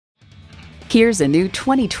Here's a new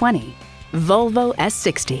 2020 Volvo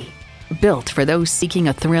S60. Built for those seeking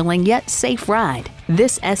a thrilling yet safe ride,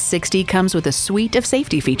 this S60 comes with a suite of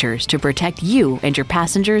safety features to protect you and your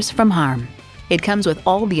passengers from harm. It comes with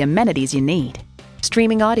all the amenities you need: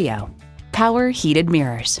 streaming audio, power heated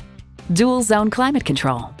mirrors, dual zone climate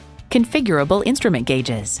control, configurable instrument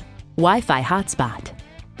gauges, Wi-Fi hotspot,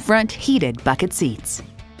 front heated bucket seats,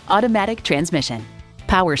 automatic transmission,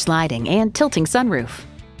 power sliding and tilting sunroof,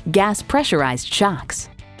 gas pressurized shocks,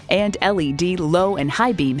 and LED low and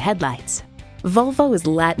high beam headlights. Volvo is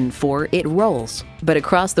Latin for it rolls, but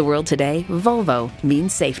across the world today, Volvo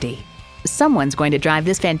means safety. Someone's going to drive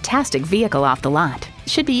this fantastic vehicle off the lot.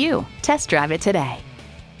 Should be you. Test drive it today.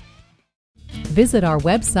 Visit our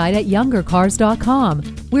website at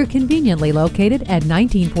youngercars.com. We're conveniently located at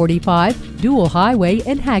 1945 Dual Highway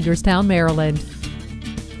in Hagerstown, Maryland.